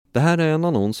Det här är en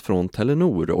annons från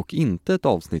Telenor och inte ett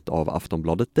avsnitt av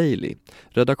Aftonbladet Daily.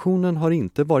 Redaktionen har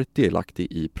inte varit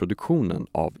delaktig i produktionen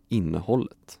av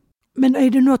innehållet. Men är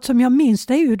det något som jag minns,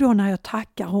 det är ju då när jag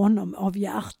tackar honom av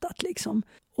hjärtat liksom.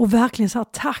 Och verkligen så här,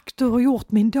 tack, du har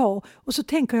gjort min dag. Och så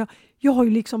tänker jag har ju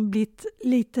liksom blivit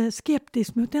lite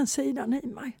skeptisk mot den sidan i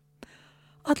mig.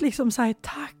 Att liksom säga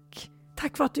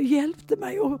tack för att du hjälpte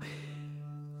mig. Och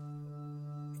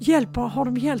har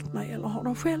de hjälpt mig eller har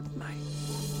de stjälpt mig?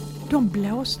 De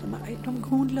blåste mig, de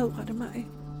grundlurade mig.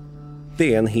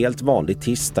 Det är en helt vanlig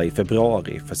tisdag i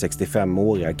februari för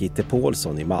 65-åriga Gitte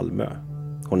Paulsson i Malmö.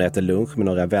 Hon äter lunch med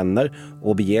några vänner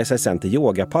och beger sig sen till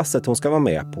yogapasset hon ska vara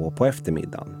med på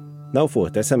eftermiddagen. När hon får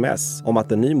ett sms om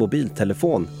att en ny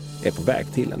mobiltelefon är på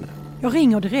väg till henne. Jag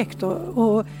ringer direkt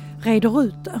och reder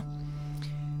ut det.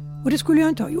 Och det skulle jag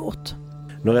inte ha gjort.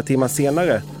 Några timmar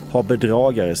senare har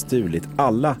bedragare stulit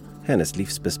alla hennes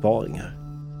livsbesparingar.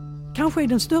 Kanske är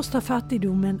den största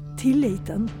fattigdomen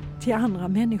tilliten till andra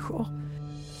människor.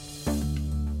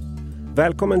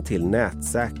 Välkommen till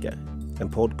Nätsäker,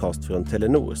 en podcast från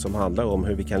Telenor som handlar om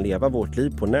hur vi kan leva vårt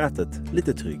liv på nätet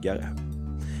lite tryggare.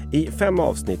 I 5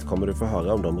 avsnitt kommer du få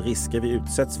höra om de risker vi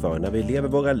utsätts för när vi lever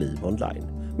våra liv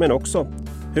online, men också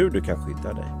hur du kan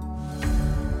skydda dig.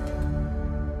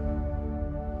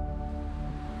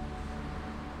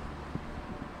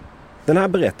 Den här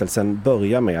berättelsen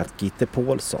börjar med att Gitte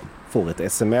Paulsson får ett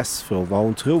sms från vad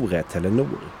hon tror är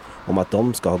Telenor om att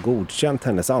de ska ha godkänt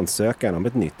hennes ansökan om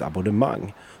ett nytt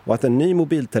abonnemang och att en ny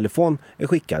mobiltelefon är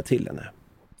skickad till henne.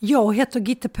 Jag heter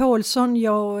Gitte Paulsson,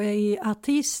 jag är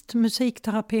artist,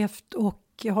 musikterapeut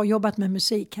och har jobbat med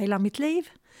musik hela mitt liv.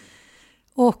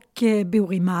 Och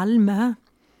bor i Malmö.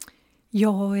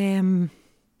 Jag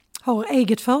har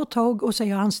eget företag och så är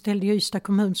jag anställd i Ystad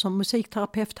kommun som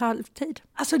musikterapeut halvtid.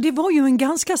 Alltså det var ju en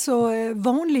ganska så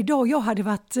vanlig dag. Jag hade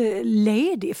varit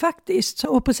ledig faktiskt.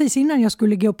 Och precis innan jag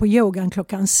skulle gå på yogan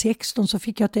klockan 16 så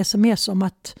fick jag ett sms om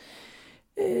att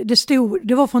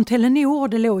det var från Telenor.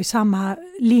 Det låg i samma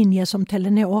linje som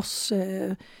Telenors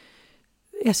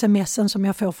smsen som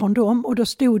jag får från dem. Och då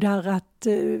stod där att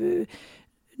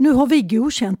nu har vi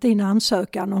godkänt din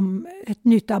ansökan om ett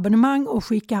nytt abonnemang och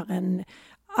skickar en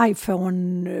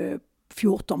iPhone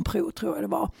 14 Pro tror jag det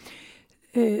var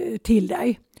till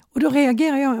dig. Och då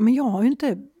reagerar jag, men jag har ju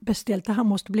inte beställt, det här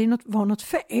måste vara något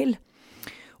fel.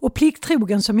 Och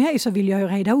plikttrogen som jag är så vill jag ju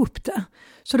reda upp det.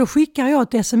 Så då skickar jag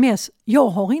ett sms, jag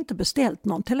har inte beställt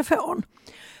någon telefon.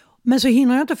 Men så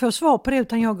hinner jag inte få svar på det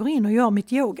utan jag går in och gör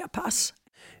mitt yogapass.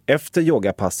 Efter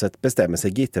yogapasset bestämmer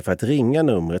sig Gitte för att ringa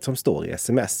numret som står i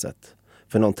smset.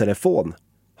 För någon telefon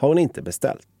har hon inte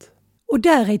beställt. Och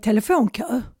där är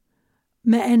telefonkö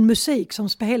med en musik som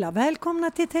spelar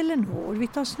välkomna till Telenor. Vi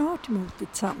tar snart emot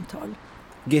ditt samtal.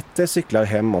 Gitte cyklar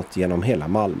hemåt genom hela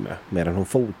Malmö medan hon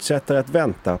fortsätter att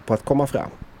vänta på att komma fram.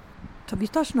 Så vi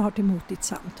tar snart emot ditt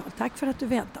samtal. Tack för att du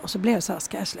väntar. Och så blev jag så här,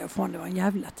 ska jag slå från, det var en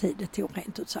jävla tid, det tog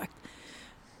rent ut sagt.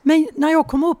 Men när jag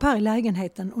kommer upp här i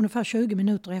lägenheten ungefär 20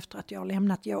 minuter efter att jag har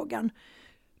lämnat yogan,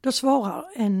 då svarar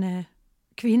en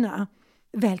kvinna: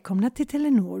 välkomna till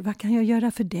Telenor, vad kan jag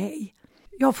göra för dig?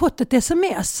 Jag har fått ett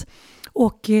sms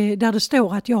och där det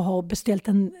står att jag har beställt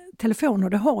en telefon och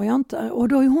det har jag inte. Och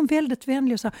då är hon väldigt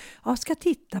vänlig och säger, jag ska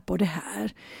titta på det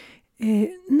här.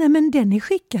 Nej men den är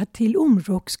skickad till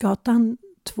Områksgatan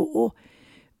 2.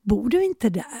 Bor du inte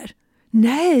där?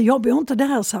 Nej, jag bor inte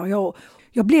där, sa jag.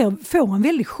 Jag får en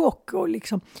väldig chock och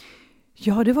liksom,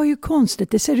 ja det var ju konstigt,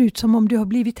 det ser ut som om du har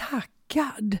blivit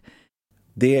hackad.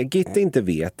 Det Gitte inte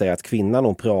vet är att kvinnan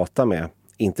hon pratar med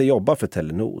inte jobbar för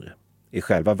Telenor. I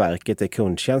själva verket är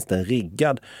kundtjänsten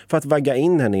riggad för att vagga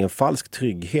in henne i en falsk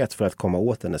trygghet för att komma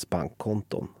åt hennes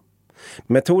bankkonton.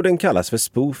 Metoden kallas för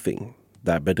spoofing,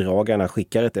 där bedragarna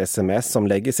skickar ett sms som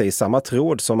lägger sig i samma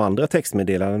tråd som andra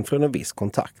textmeddelanden från en viss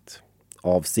kontakt.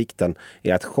 Avsikten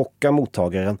är att chocka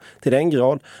mottagaren till den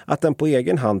grad att den på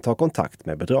egen hand tar kontakt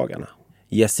med bedragarna.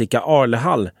 Jessica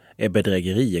Arlehall är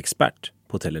bedrägeriexpert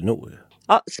på Telenor.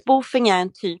 Ja, spoofing är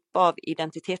en typ av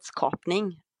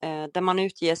identitetskapning där man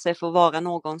utger sig för att vara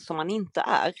någon som man inte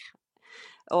är.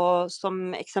 Och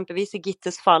som exempelvis i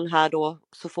Gittes fall här då,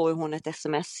 så får hon ett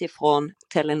sms ifrån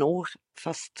Telenor,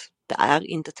 fast det är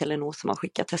inte Telenor som har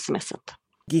skickat smset.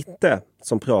 Gitte,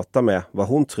 som pratar med vad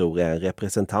hon tror är en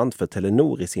representant för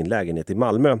Telenor i sin lägenhet i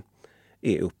Malmö,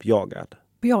 är uppjagad.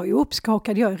 Jag är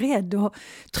uppskakad, jag är rädd och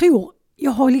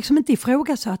jag har liksom inte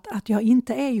ifrågasatt att jag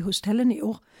inte är hos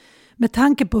Telenor. Med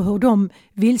tanke på hur de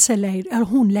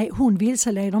hon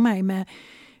vilseleder mig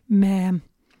med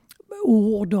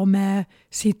ord och med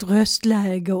sitt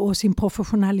röstläge och sin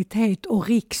professionalitet och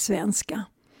rikssvenska.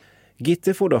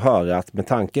 Gitte får då höra att med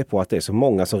tanke på att det är så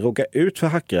många som råkar ut för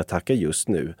hackerattacker just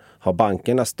nu har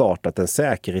bankerna startat en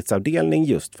säkerhetsavdelning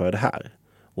just för det här.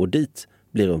 Och dit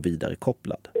blir hon vidare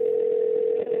kopplad.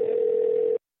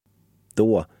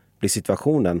 Då blir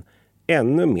situationen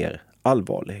ännu mer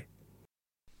allvarlig.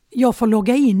 Jag får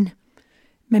logga in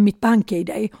med mitt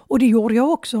bank-ID och det gjorde jag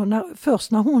också.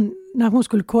 Först när hon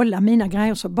skulle kolla mina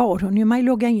grejer så bad hon ju mig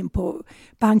logga in på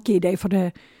bank-ID för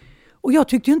det. Och jag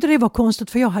tyckte inte det var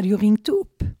konstigt för jag hade ju ringt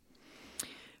upp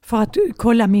för att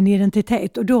kolla min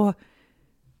identitet och då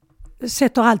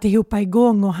sätter alltihopa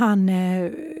igång och han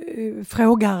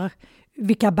frågar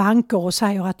vilka banker och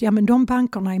säger att ja, men de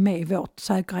bankerna är med i vårt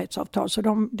säkerhetsavtal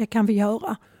så det kan vi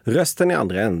göra. Rösten i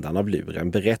andra ändan av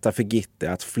luren berättar för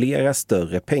Gitte att flera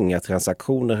större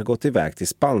pengatransaktioner har gått iväg till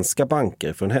spanska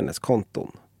banker från hennes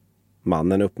konton.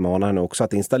 Mannen uppmanar henne också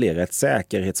att installera ett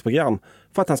säkerhetsprogram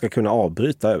för att han ska kunna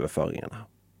avbryta överföringarna.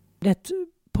 Det är ett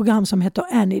program som heter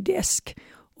Annons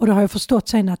och då har jag förstått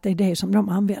sen att det är det som de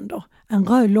använder. En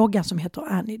röd logga som heter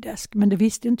Annons, men det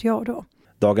visste inte jag då.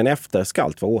 Dagen efter ska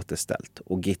allt vara återställt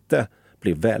och Gitte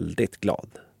blir väldigt glad.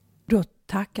 Då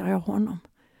tackar jag honom.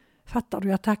 Fattar du?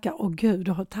 Jag tackar, Gud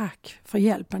och tack för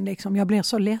hjälpen. Liksom. Jag blir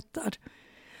så lättad.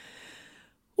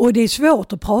 Och det är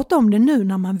svårt att prata om det nu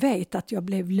när man vet att jag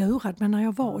blev lurad. Men när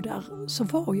jag var där så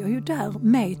var jag ju där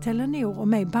med Telenor och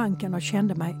med banken och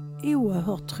kände mig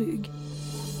oerhört trygg.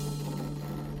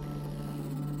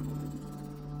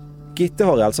 Gitte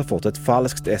har alltså fått ett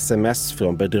falskt sms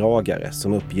från bedragare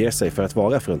som uppger sig för att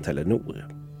vara från Telenor.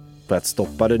 För att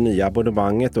stoppa det nya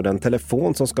abonnemanget och den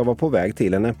telefon som ska vara på väg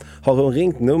till henne har hon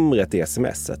ringt numret i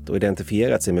smset och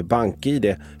identifierat sig med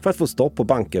bank-ID för att få stopp på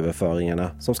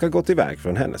banköverföringarna som ska gått iväg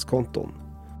från hennes konton.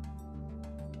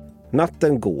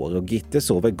 Natten går och Gitte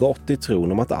sover gott i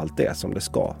tron om att allt är som det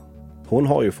ska. Hon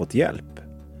har ju fått hjälp.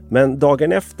 Men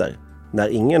dagen efter, när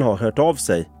ingen har hört av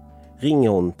sig, ringer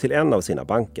hon till en av sina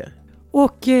banker.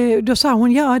 Och då sa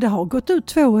hon, ja det har gått ut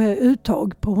 2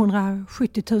 uttag på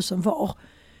 170 000 var.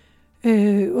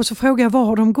 Och så frågade jag, var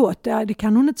har de gått? Det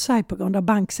kan hon inte säga på grund av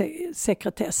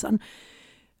banksekretessen.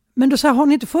 Men då sa jag, har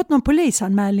ni inte fått någon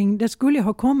polisanmälning? Det skulle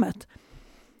ha kommit.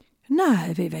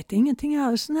 Nej, vi vet ingenting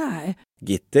alls, nej.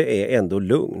 Gitte är ändå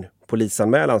lugn.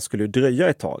 Polisanmälan skulle dröja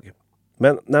ett tag.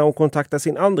 Men när hon kontaktar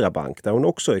sin andra bank, där hon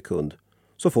också är kund,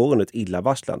 så får hon ett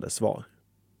illavarslande svar.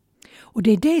 Och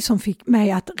det är det som fick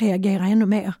mig att reagera ännu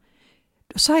mer.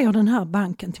 Då säger den här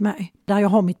banken till mig, där jag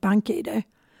har mitt bank-ID.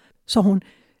 Så hon,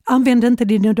 använd inte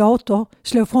din dator,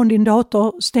 slå från din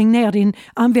dator, stäng ner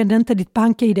använd inte ditt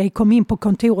bank-ID, kom in på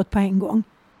kontoret på en gång.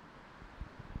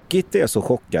 Gitte är så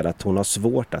chockad att hon har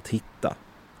svårt att hitta.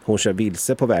 Hon kör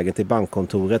vilse på vägen till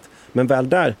bankkontoret, men väl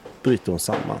där bryter hon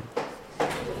samman.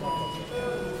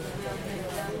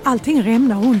 Allting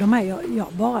rämnar under mig, jag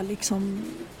bara liksom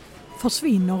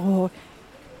försvinner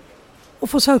och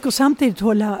försöker samtidigt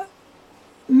hålla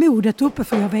modet uppe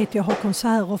för jag vet jag har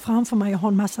konserter framför mig, jag har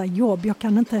en massa jobb, jag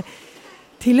kan inte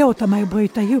tillåta mig att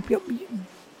bryta ihop.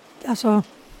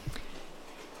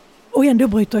 Och ändå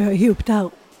bryter jag ihop där.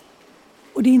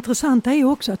 Och det intressanta är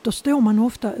också att då står man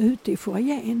ofta ute i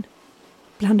foajén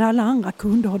bland alla andra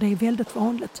kunder och det är väldigt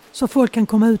vanligt. Så folk kan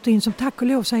komma ut och in, som tack och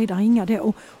lov så är där inga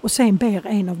då och sen ber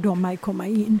en av dem mig komma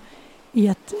in i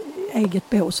ett eget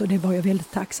bås och det var jag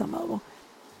väldigt tacksam över.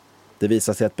 Det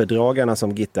visar sig att bedragarna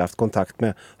som Gitte haft kontakt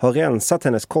med har rensat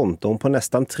hennes konton på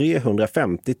nästan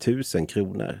 350 000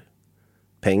 kronor.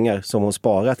 Pengar som hon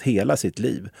sparat hela sitt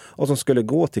liv och som skulle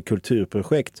gå till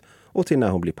kulturprojekt och till när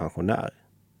hon blir pensionär.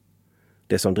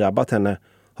 Det som drabbat henne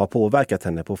har påverkat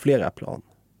henne på flera plan.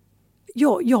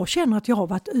 Jag känner att jag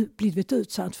har blivit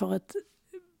utsatt för ett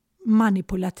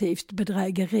manipulativt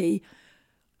bedrägeri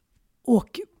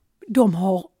och de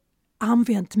har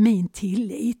använt min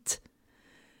tillit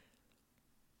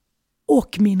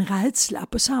och min rädsla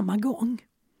på samma gång.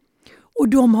 Och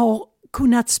de har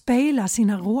kunnat spela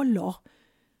sina roller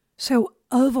så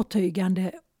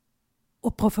övertygande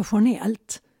och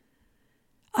professionellt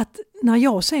att när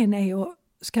jag sen är och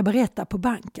ska berätta på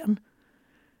banken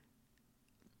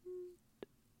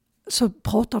så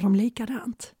pratar de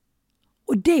likadant.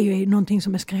 Och det är någonting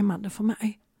som är skrämmande för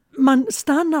mig. Man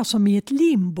stannar som i ett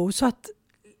limbo så att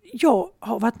jag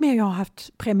har varit med, jag har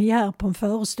haft premiär på en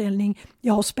föreställning,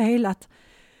 jag har spelat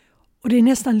och det är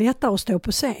nästan lättare att stå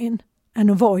på scen än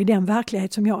att vara i den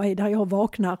verklighet som jag är där jag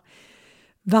vaknar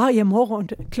varje morgon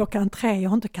 3:00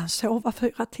 och inte kan sova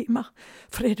 4 timmar.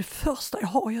 För det är det första jag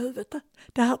har i huvudet.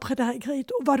 Det här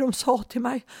bedrägeriet och vad de sa till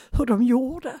mig, hur de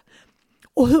gjorde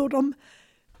och hur de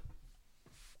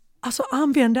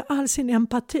använde all sin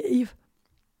empati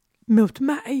mot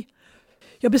mig.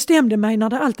 Jag bestämde mig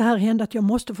när allt det här hände att jag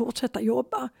måste fortsätta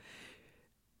jobba.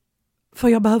 För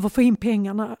jag behöver få in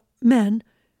pengarna. Men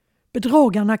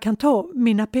bedragarna kan ta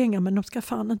mina pengar, men de ska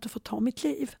fan inte få ta mitt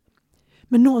liv.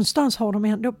 Men någonstans har de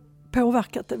ändå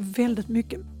påverkat det väldigt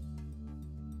mycket.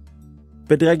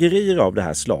 Bedrägerier av det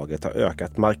här slaget har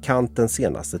ökat markant den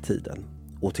senaste tiden.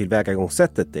 Och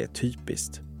tillvägagångssättet är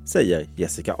typiskt, säger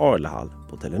Jessica Arlehall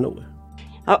på Telenor.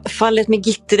 Ja, fallet med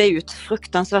Gitte är ju ett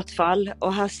fruktansvärt fall,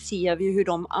 och här ser vi hur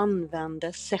de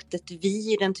använder sättet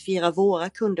vi identifierar våra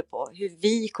kunder på, hur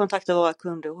vi kontaktar våra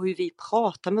kunder och hur vi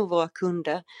pratar med våra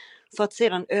kunder för att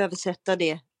sedan översätta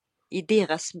det i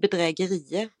deras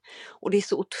bedrägerier. Och det är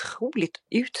så otroligt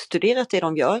utstuderat det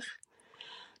de gör.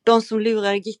 De som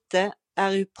lurar Gitte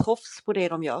är ju proffs på det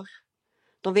de gör.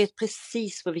 De vet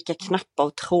precis på vilka knappar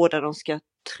och trådar de ska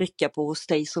trycka på hos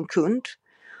dig som kund.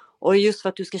 Och just för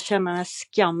att du ska känna den här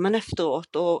skammen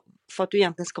efteråt och för att du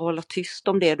egentligen ska hålla tyst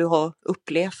om det du har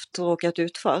upplevt och råkat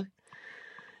ut för.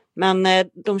 Men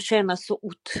de tjänar så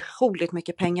otroligt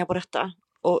mycket pengar på detta.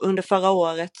 Och under förra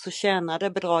året så tjänade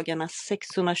bedragarna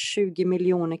 620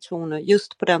 miljoner kronor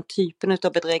just på den typen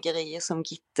av bedrägerier som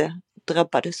Gitte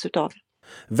drabbades utav.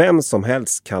 Vem som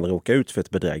helst kan råka ut för ett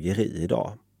bedrägeri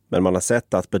idag. Men man har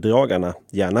sett att bedragarna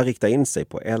gärna riktar in sig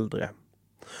på äldre.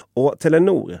 Och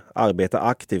Telenor arbetar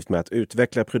aktivt med att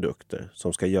utveckla produkter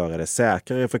som ska göra det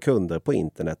säkrare för kunder på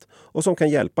internet och som kan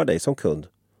hjälpa dig som kund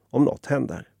om något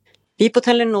händer. Vi på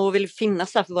Telenor vill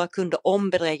finnas där för våra kunder om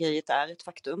bedrägeriet är ett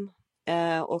faktum.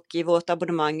 Och i vårt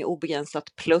abonnemang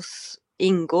Obegränsat Plus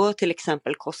ingår till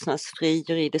exempel kostnadsfri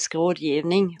juridisk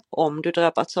rådgivning om du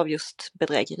drabbats av just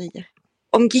bedrägerier.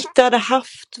 Om Gitte hade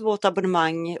haft vårt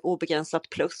abonnemang Obegränsat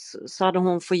Plus så hade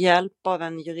hon fått hjälp av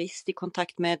en jurist i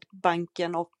kontakt med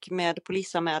banken och med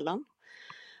polisanmälan.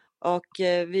 Och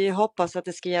vi hoppas att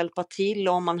det ska hjälpa till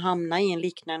om man hamnar i en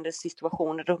liknande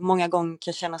situation där det många gånger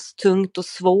kan kännas tungt och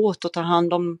svårt att ta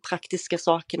hand om praktiska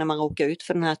saker när man råkar ut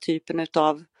för den här typen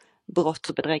av brott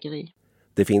och bedrägeri.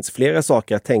 Det finns flera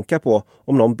saker att tänka på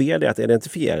om någon ber dig att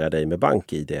identifiera dig med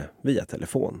BankID via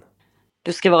telefon.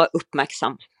 Du ska vara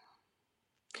uppmärksam.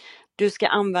 Du ska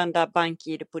använda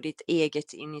BankID på ditt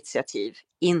eget initiativ,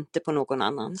 inte på någon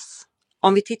annans.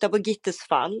 Om vi tittar på Gittes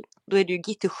fall, då är det ju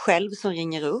Gitte själv som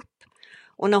ringer upp.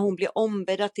 Och när hon blir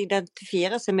ombedd att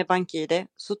identifiera sig med BankID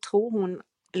så tror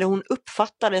hon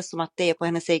uppfattar det som att det är på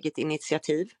hennes eget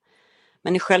initiativ.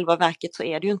 Men i själva verket så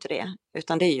är det ju inte det,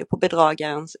 utan det är ju på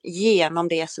bedragarens genom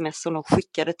det sms som de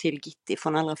skickade till Gitte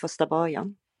från allra första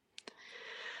början.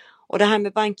 Och det här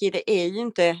med BankID är ju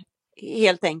inte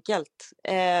helt enkelt,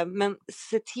 men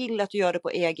se till att du gör det på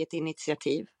eget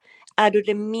initiativ. Är du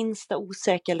det minsta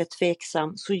osäker eller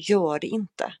tveksam så gör det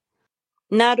inte.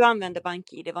 När du använder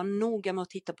BankID, var noga med att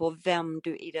titta på vem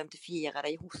du identifierar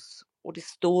dig hos. Och det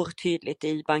står tydligt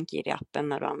i BankID-appen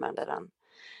när du använder den.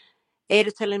 Är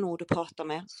det Telenor du pratar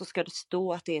med så ska det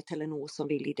stå att det är Telenor som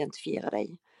vill identifiera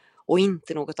dig. Och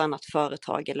inte något annat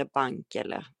företag eller bank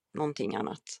eller någonting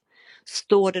annat.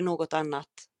 Står det något annat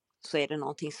så är det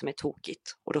någonting som är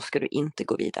tokigt och då ska du inte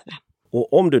gå vidare.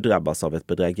 Och om du drabbas av ett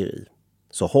bedrägeri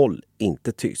så håll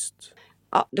inte tyst.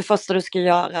 Ja, det första du ska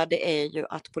göra det är ju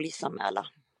att polisanmäla.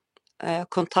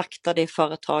 Kontakta det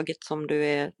företaget som du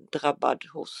är drabbad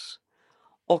hos.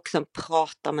 Och sen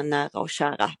prata med nära och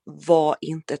kära. Var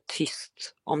inte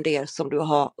tyst om det som du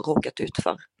har råkat ut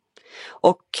för.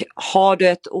 Och har du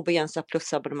ett obegränsat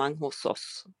plusabonnemang hos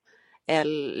oss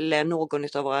eller någon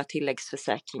av våra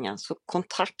tilläggsförsäkringar så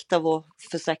kontakta vår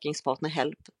försäkringspartner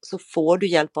Help så får du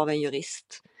hjälp av en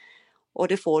jurist. Och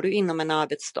det får du inom en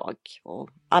arbetsdag. Och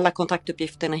alla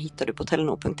kontaktuppgifterna hittar du på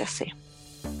telenor.se.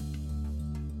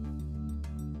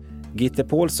 Gitte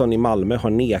Paulsson i Malmö har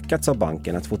nekats av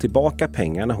banken att få tillbaka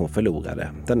pengarna hon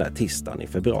förlorade den där tisdagen i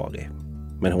februari.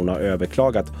 Men hon har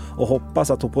överklagat och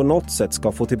hoppas att hon på något sätt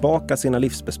ska få tillbaka sina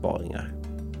livsbesparingar.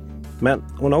 Men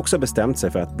hon har också bestämt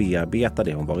sig för att bearbeta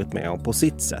det hon varit med om på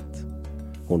sitt sätt.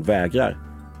 Hon vägrar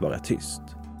vara tyst.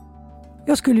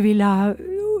 Jag skulle vilja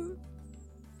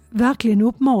verkligen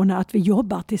uppmana att vi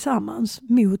jobbar tillsammans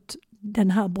mot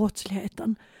den här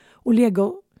brottsligheten och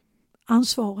lägger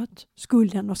ansvaret,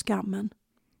 skulden och skammen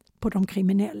på de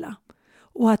kriminella.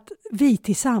 Och att vi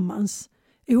tillsammans,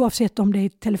 oavsett om det är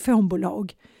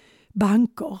telefonbolag,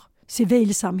 banker,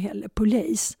 civilsamhälle,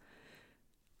 polis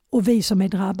och vi som är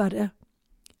drabbade,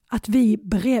 att vi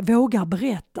vågar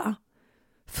berätta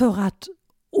för att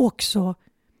också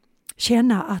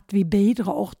känna att vi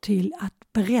bidrar till att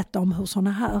berätta om hur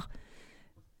sådana här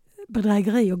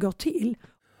bedrägerier går till.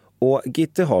 Och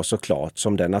Gitte har såklart,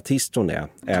 som den artist hon är,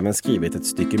 även skrivit ett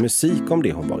stycke musik om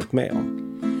det hon varit med om.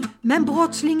 Men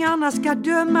brottslingarna ska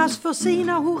dömas för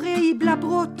sina horribla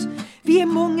brott. Vi är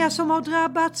många som har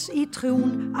drabbats i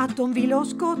tron att de vill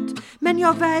oss gott. Men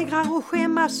jag vägrar att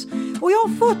skämmas och jag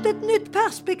har fått ett nytt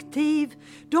perspektiv.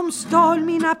 De stal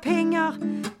mina pengar,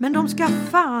 men de ska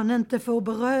fan inte få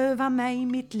beröva mig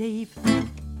mitt liv.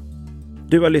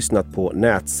 Du har lyssnat på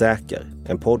Nätsäker,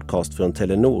 en podcast från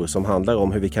Telenor som handlar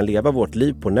om hur vi kan leva vårt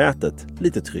liv på nätet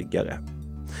lite tryggare.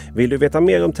 Vill du veta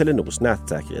mer om Telenors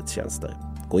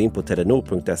nätsäkerhetstjänster? Gå in på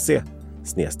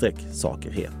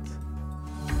telenor.se/säkerhet.